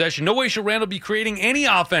final possession. No way should Randle be creating any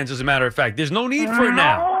offense, as a matter of fact. There's no need for it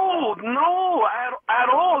now. No, at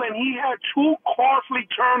all. And he had 2 costly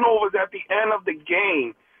turnovers at the end of the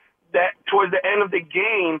game, towards the end of the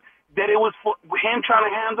game, that it was for him trying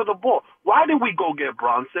to handle the ball. Why did we go get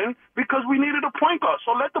Brunson? Because we needed a point guard.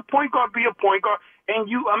 So let the point guard be a point guard, and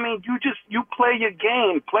you play your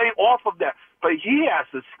game, play off of that. But he has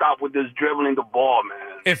to stop with this dribbling the ball,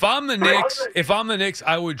 man. If I'm the Knicks,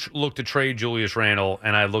 I would look to trade Julius Randle,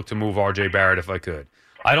 and I'd look to move R.J. Barrett if I could.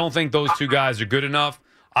 I don't think those 2 guys are good enough.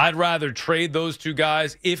 I'd rather trade those 2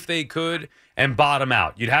 guys if they could and bottom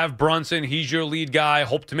out. You'd have Brunson. He's your lead guy.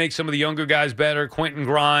 Hope to make some of the younger guys better. Quentin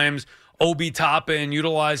Grimes, Obi Toppin,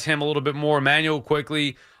 utilize him a little bit more, Emmanuel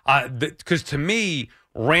quickly. Because to me,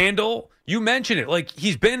 Randall, you mentioned it. Like,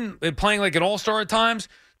 he's been playing like an all-star at times.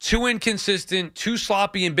 Too inconsistent, too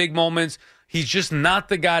sloppy in big moments. He's just not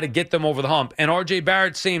the guy to get them over the hump. And R.J.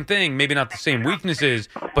 Barrett, same thing. Maybe not the same weaknesses,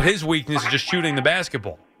 but his weakness is just shooting the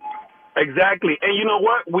basketball. Exactly. And you know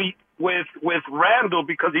what? With Randall,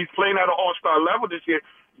 because he's playing at an all-star level this year,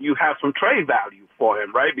 you have some trade value for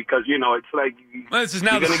him, right? Because, it's like... Well, this is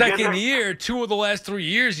now the second year. 2 of the last 3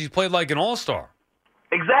 years, he's played like an all-star.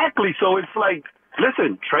 Exactly. So it's like,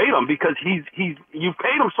 listen, trade him because you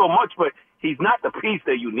paid him so much, but he's not the piece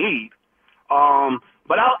that you need.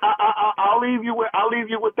 But I'll leave you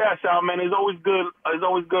with that, Sal, man. It's always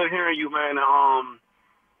good hearing you, man.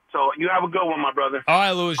 So you have a good one, my brother. All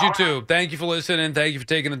right, Lewis, you too. Thank you for listening. Thank you for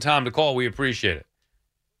taking the time to call. We appreciate it.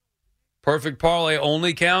 Perfect parlay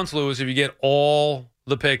only counts, Lewis, if you get all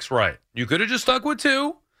the picks right. You could have just stuck with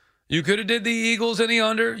 2. You could have did the Eagles and the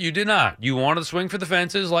under. You did not. You wanted to swing for the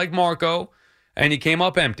fences like Marco, and you came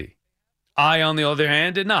up empty. I, on the other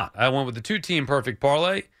hand, did not. I went with the 2-team perfect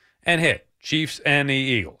parlay and hit Chiefs and the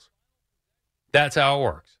Eagles. That's how it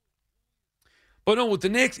works. But no, with the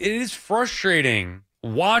Knicks, it is frustrating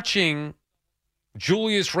watching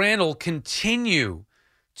Julius Randle continue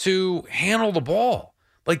to handle the ball.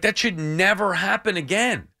 Like, that should never happen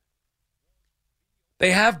again.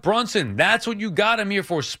 They have Brunson. That's what you got him here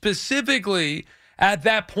for, specifically at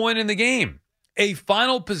that point in the game. A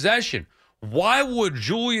final possession. Why would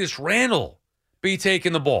Julius Randle be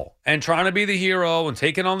taking the ball and trying to be the hero and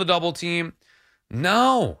taking on the double team?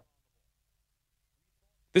 No.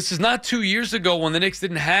 This is not 2 years ago when the Knicks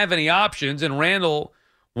didn't have any options and Randle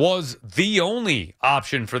was the only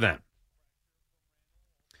option for them.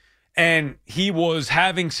 And he was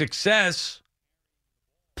having success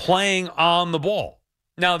playing on the ball.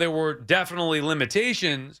 Now, there were definitely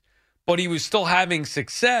limitations, but he was still having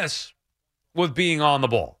success with being on the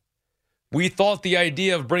ball. We thought the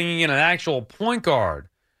idea of bringing in an actual point guard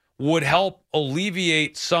would help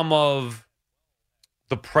alleviate some of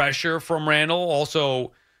the pressure from Randle,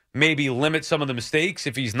 also maybe limit some of the mistakes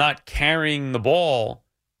if he's not carrying the ball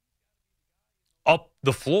up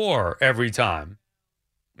the floor every time.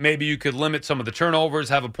 Maybe you could limit some of the turnovers,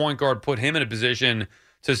 have a point guard put him in a position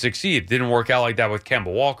to succeed. It didn't work out like that with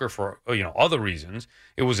Kemba Walker for other reasons.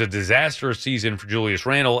 It was a disastrous season for Julius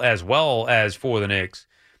Randle as well as for the Knicks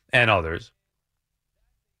and others.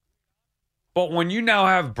 But when you now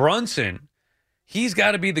have Brunson, he's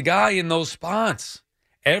got to be the guy in those spots.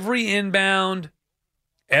 Every inbound,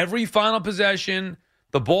 every final possession,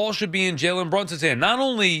 the ball should be in Jalen Brunson's hand. Not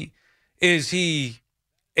only is he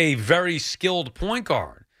a very skilled point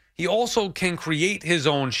guard, he also can create his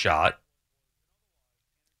own shot.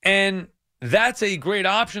 And that's a great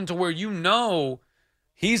option to where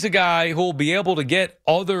he's a guy who will be able to get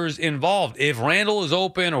others involved. If Randle is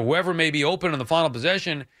open or whoever may be open in the final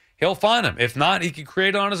possession, he'll find him. If not, he can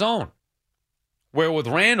create on his own. Where with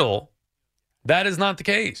Randle, that is not the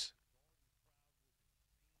case.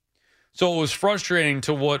 So it was frustrating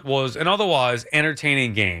to what was an otherwise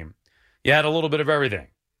entertaining game. You had a little bit of everything.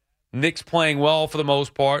 Knicks playing well for the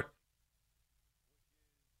most part.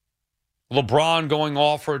 LeBron going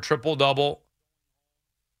off for a triple-double.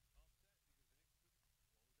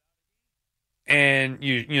 And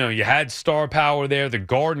you had star power there. The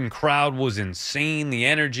Garden crowd was insane. The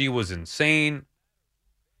energy was insane.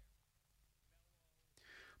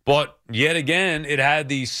 But yet again, it had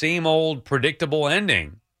the same old predictable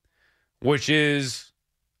ending, which is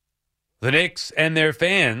the Knicks and their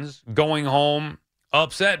fans going home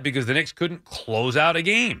upset because the Knicks couldn't close out a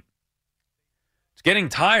game. It's getting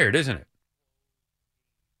tired, isn't it?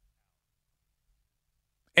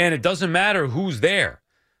 And it doesn't matter who's there.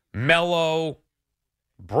 Melo,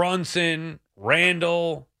 Brunson,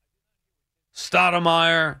 Randle,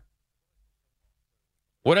 Stoudemire,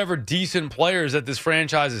 whatever decent players that this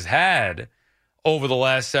franchise has had over the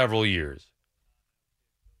last several years.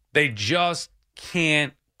 They just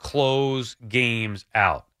can't close games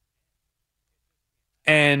out.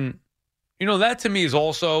 And, that to me is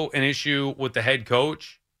also an issue with the head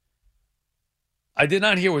coach. I did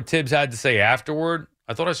not hear what Tibbs had to say afterward.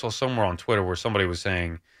 I thought I saw somewhere on Twitter where somebody was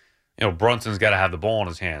saying, Brunson's got to have the ball in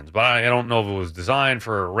his hands. But I don't know if it was designed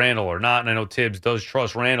for Randle or not. And I know Tibbs does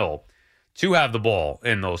trust Randle to have the ball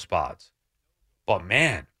in those spots. But,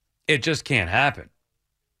 man, it just can't happen.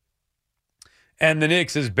 And the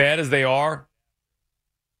Knicks, as bad as they are,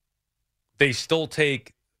 they still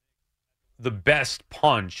take the best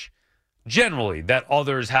punch, generally, that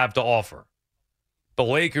others have to offer. The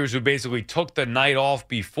Lakers, who basically took the night off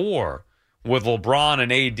before, with LeBron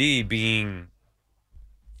and AD being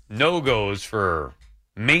no-goes for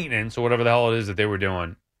maintenance or whatever the hell it is that they were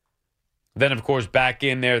doing. Then, of course, back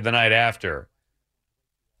in there the night after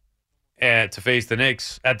to face the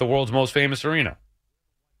Knicks at the world's most famous arena.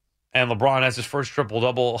 And LeBron has his first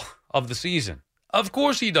triple-double of the season. Of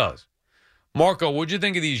course he does. Marco, what'd you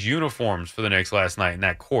think of these uniforms for the Knicks last night in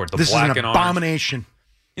that court? The this black is an and orange. abomination.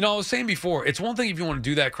 You know, I was saying before, it's one thing if you want to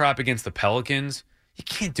do that crap against the Pelicans. You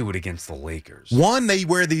can't do it against the Lakers. One, they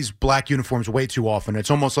wear these black uniforms way too often.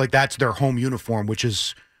 It's almost like that's their home uniform, which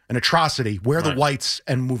is an atrocity. Wear the whites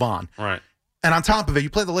and move on. Right. And on top of it, you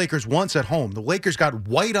play the Lakers once at home. The Lakers got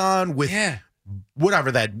white on with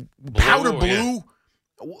whatever, that powder blue.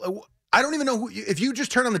 Yeah. I don't even know if you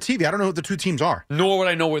just turn on the TV, I don't know who the two teams are. Nor would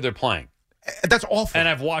I know where they're playing. That's awful. And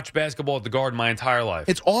I've watched basketball at the Garden my entire life.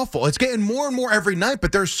 It's awful. It's getting more and more every night,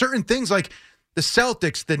 but there's certain things like the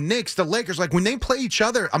Celtics, the Knicks, the Lakers, like when they play each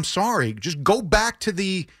other, I'm sorry, just go back to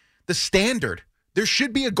the standard. There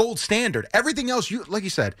should be a gold standard. Everything else, like you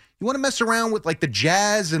said, you want to mess around with like the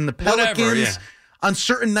Jazz and the Pelicans on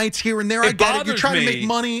certain nights here and there. I get it. You're trying to make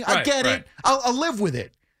money. I get it. I'll live with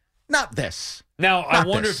it. Not this. Now, I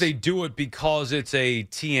wonder if they do it because it's a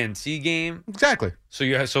TNT game. Exactly. So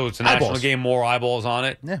it's a national game, more eyeballs on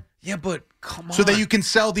it. Yeah. Yeah, but come on. So that you can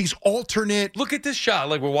sell these alternate. Look at this shot.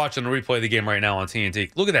 Like we're watching the replay of the game right now on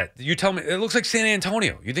TNT. Look at that. You tell me it looks like San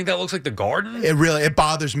Antonio. You think that looks like the Garden? It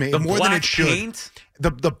bothers me more than it should. Paint?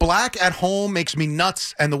 The black at home makes me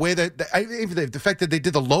nuts, and the way that the fact that they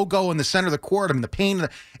did the logo in the center of the court, I mean the paint,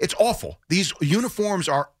 it's awful. These uniforms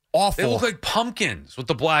are awful. They look like pumpkins with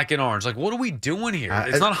the black and orange. Like, what are we doing here?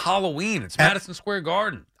 It's not Halloween. It's Madison Square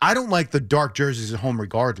Garden. I don't like the dark jerseys at home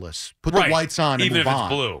regardless. Put the whites on and even move if on.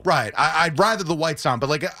 It's blue. Right. I'd rather the whites on, but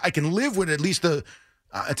like I can live with at least the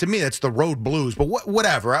to me that's the road blues. But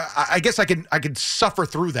whatever. I guess I could suffer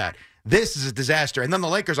through that. This is a disaster. And then the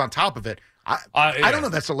Lakers on top of it. I don't know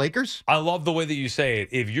if that's the Lakers. I love the way that you say it.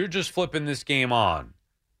 If you're just flipping this game on,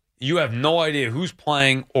 you have no idea who's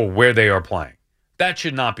playing or where they are playing. That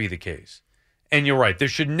should not be the case. And you're right. There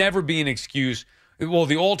should never be an excuse. Well,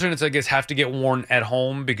 the alternates, I guess, have to get worn at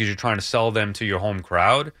home because you're trying to sell them to your home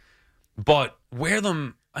crowd. But wear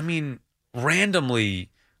them, I mean,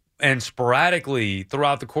 randomly and sporadically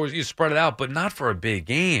throughout the course. You spread it out, but not for a big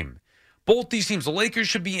game. Both these teams, the Lakers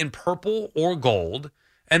should be in purple or gold,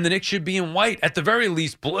 and the Knicks should be in white, at the very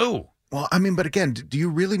least blue. Well, I mean, but again, do you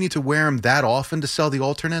really need to wear them that often to sell the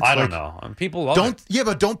alternates? I don't know. People love it. Yeah,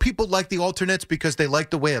 but don't people like the alternates because they like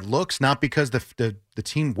the way it looks, not because the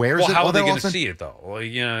team wears it? Well, how are they going to see it, though? Well,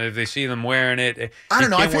 if they see them wearing it, I don't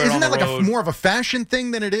know. Isn't that like more of a fashion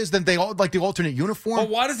thing than it is than they all like the alternate uniform? Well,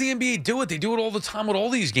 why does the NBA do it? They do it all the time with all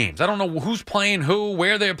these games. I don't know who's playing who,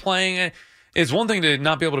 where they're playing. It's one thing to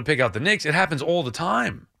not be able to pick out the Knicks. It happens all the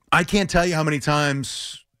time. I can't tell you how many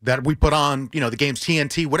times that we put on, the game's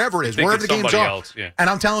TNT, whatever it is, wherever the games are. Else, yeah. And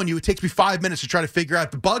I'm telling you, it takes me 5 minutes to try to figure out.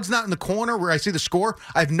 The bug's not in the corner where I see the score.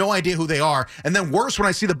 I have no idea who they are. And then worse, when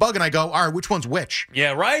I see the bug and I go, all right, which one's which?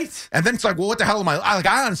 Yeah, right. And then it's like, well, what the hell am I?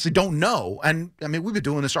 I honestly don't know. And, I mean, we've been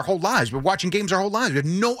doing this our whole lives. We're watching games our whole lives. We have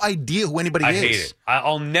no idea who anybody is. I hate it.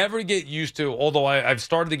 I'll never get used to, although I've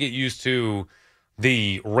started to get used to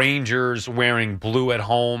the Rangers wearing blue at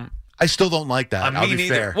home. I still don't like that. I'll be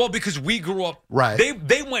fair. Well, because we grew up. Right.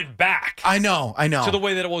 They went back. I know. To the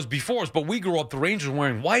way that it was before us, but we grew up the Rangers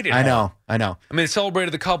wearing white at home. I know. I mean, they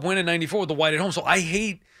celebrated the Cup win in '94 with the white at home, so I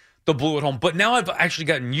hate the blue at home. But now I've actually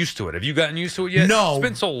gotten used to it. Have you gotten used to it yet? No. It's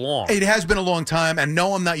been so long. It has been a long time, and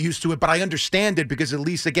no, I'm not used to it, but I understand it because at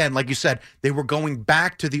least, again, like you said, they were going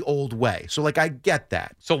back to the old way. So, I get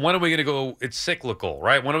that. So when are we going to go? It's cyclical,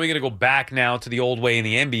 right? When are we going to go back now to the old way in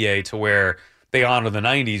the NBA to where they honor the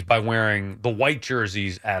 90s by wearing the white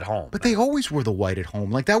jerseys at home? But they always wore the white at home.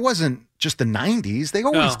 Like, that wasn't just the 90s. They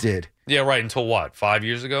always did. Yeah, right. Until what? 5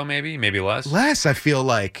 years ago, maybe? Maybe less? Less, I feel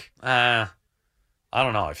like. I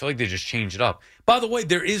don't know. I feel like they just changed it up. By the way,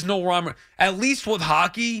 there is no rhyme. At least with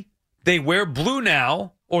hockey, they wear blue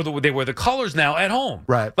now, or they wear the colors now at home.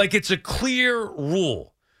 Right. Like, it's a clear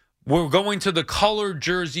rule. We're going to the colored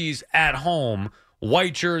jerseys at home,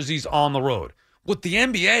 white jerseys on the road. With the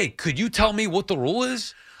NBA, could you tell me what the rule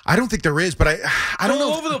is? I don't think there is, but I don't know.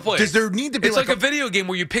 All over the place. Does there need to be? It's like a video game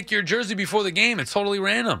where you pick your jersey before the game. It's totally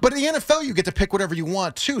random. But in the NFL, you get to pick whatever you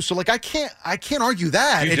want too. So I can't argue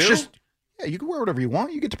that. You it's do? Just you can wear whatever you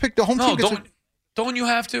want. You get to pick the home team. Don't you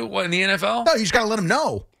have to? What, in the NFL? No, you just got to let them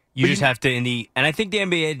know. You just have to and I think the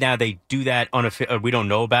NBA now they do that we don't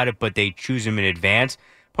know about it, but they choose them in advance.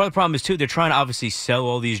 Part of the problem is too they're trying to obviously sell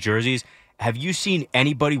all these jerseys. have you seen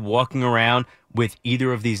anybody walking around with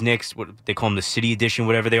either of these Knicks, what they call them, the City Edition,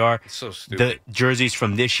 whatever they are? It's so stupid. The jerseys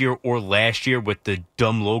from this year or last year with the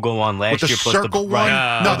dumb logo on last With the year. Plus circle the, one?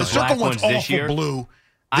 right, No, the circle black one's this awful year. blue.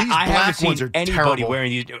 I These haven't black seen ones are anybody terrible.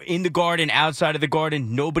 wearing these in the garden, outside of the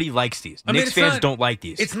garden. Nobody likes these. Knicks fans don't like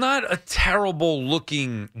these. It's not a terrible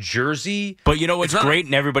looking jersey. But you know what's great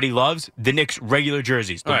and everybody loves? The Knicks regular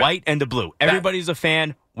jerseys, the white and the blue. Everybody's a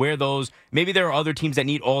fan. Wear those. Maybe there are other teams that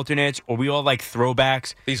need alternates, or we all like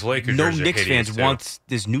throwbacks. These Lakers No jerseys are Knicks hideous, fans too. want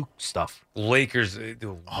this new stuff. Lakers,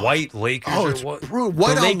 the white Lakers. Oh, are it's what?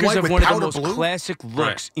 white the on Lakers white have with one of the powder most blue? classic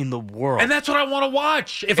looks in the world. And that's what I want to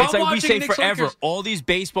watch. If it's I'm like we watching say Knicks forever, Lakers, all these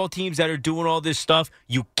baseball teams that are doing all this stuff,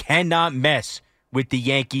 you cannot mess with the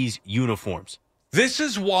Yankees uniforms. this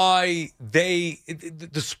is why the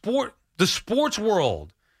sports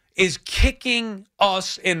world is kicking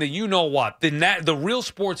us in the you-know-what, the real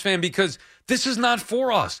sports fan, because this is not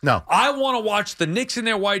for us. No. I want to watch the Knicks in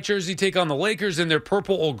their white jersey take on the Lakers in their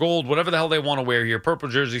purple or gold, whatever the hell they want to wear here. Purple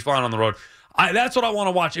jersey, fine on the road. That's what I want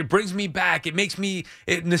to watch. It brings me back. It makes me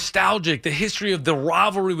nostalgic, the history of the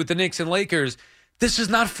rivalry with the Knicks and Lakers. This is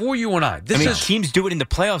not for you and I. Teams do it in the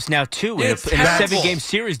playoffs now, too. In a 7-game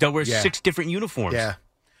series, they'll wear 6 different uniforms. Yeah.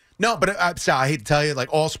 No, but Sal, I hate to tell you,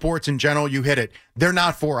 like all sports in general, you hit it. They're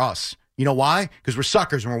not for us. You know why? Because we're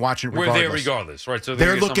suckers and we're watching it regardless. We're there regardless, right? So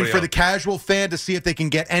they're looking for the casual fan to see if they can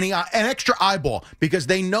get an extra eyeball, because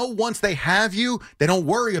they know once they have you, they don't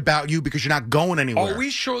worry about you because you're not going anywhere. Are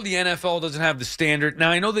we sure the NFL doesn't have the standard?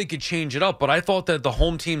 Now, I know they could change it up, but I thought that the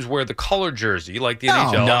home teams wear the color jersey like the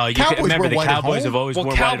NHL. No, you can, remember the Cowboys have always worn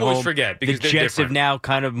white at home. Cowboys forget because the they're Jets have now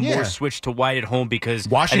kind of more switched to white at home because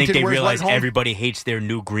Washington I think they wears realize white at home. everybody hates their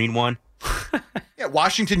new green one. Yeah,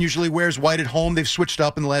 Washington usually wears white at home. They've switched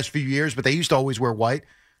up in the last few years, but they used to always wear white.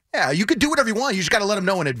 Yeah, you could do whatever you want. You just got to let them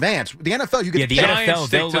know in advance. The NFL, you get the Giants NFL,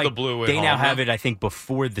 stick to like, the blue at they now home, have huh? it, I think,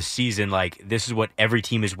 before the season. Like, this is what every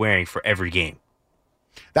team is wearing for every game.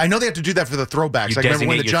 I know they have to do that for the throwbacks. You like, remember designate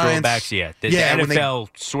when the your Giants, throwbacks, yeah. The when NFL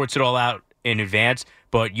sorts it all out in advance,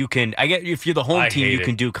 but you can, I get, if you're the home team, you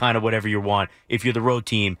can do kind of whatever you want. If you're the road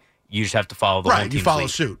team, you just have to follow the home team's you follow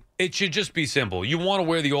lead. suit. It should just be simple. You want to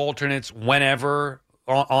wear the alternates whenever,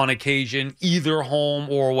 on occasion, either home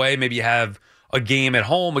or away. Maybe you have a game at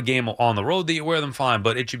home, a game on the road that you wear them, fine.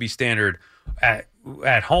 But it should be standard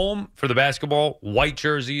at home for the basketball, white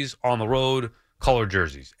jerseys, on the road, colored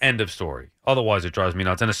jerseys. End of story. Otherwise, it drives me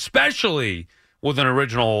nuts. And especially with an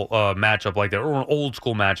original matchup like that, or an old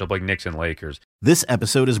school matchup like Knicks and Lakers. This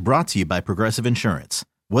episode is brought to you by Progressive Insurance.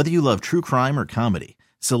 Whether you love true crime or comedy,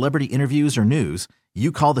 celebrity interviews or news,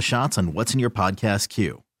 you call the shots on what's in your podcast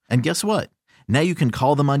queue. And guess what? Now you can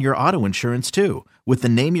call them on your auto insurance too with the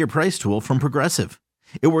Name Your Price tool from Progressive.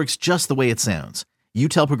 It works just the way it sounds. You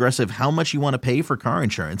tell Progressive how much you want to pay for car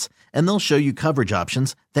insurance, and they'll show you coverage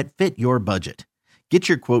options that fit your budget. Get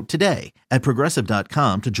your quote today at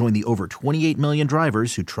Progressive.com to join the over 28 million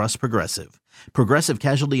drivers who trust Progressive. Progressive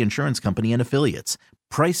Casualty Insurance Company and Affiliates.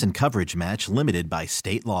 Price and coverage match limited by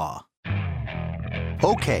state law.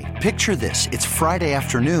 Okay, picture this. It's Friday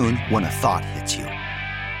afternoon when a thought hits you.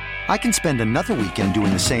 I can spend another weekend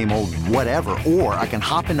doing the same old whatever, or I can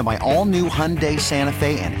hop into my all-new Hyundai Santa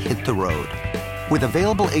Fe and hit the road. With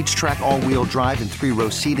available H-Track all-wheel drive and 3-row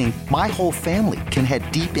seating, my whole family can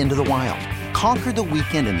head deep into the wild. Conquer the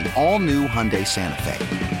weekend in the all-new Hyundai Santa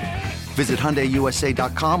Fe. Visit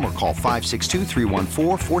HyundaiUSA.com or call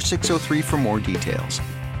 562-314-4603 for more details.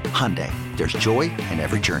 Hyundai, there's joy in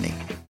every journey.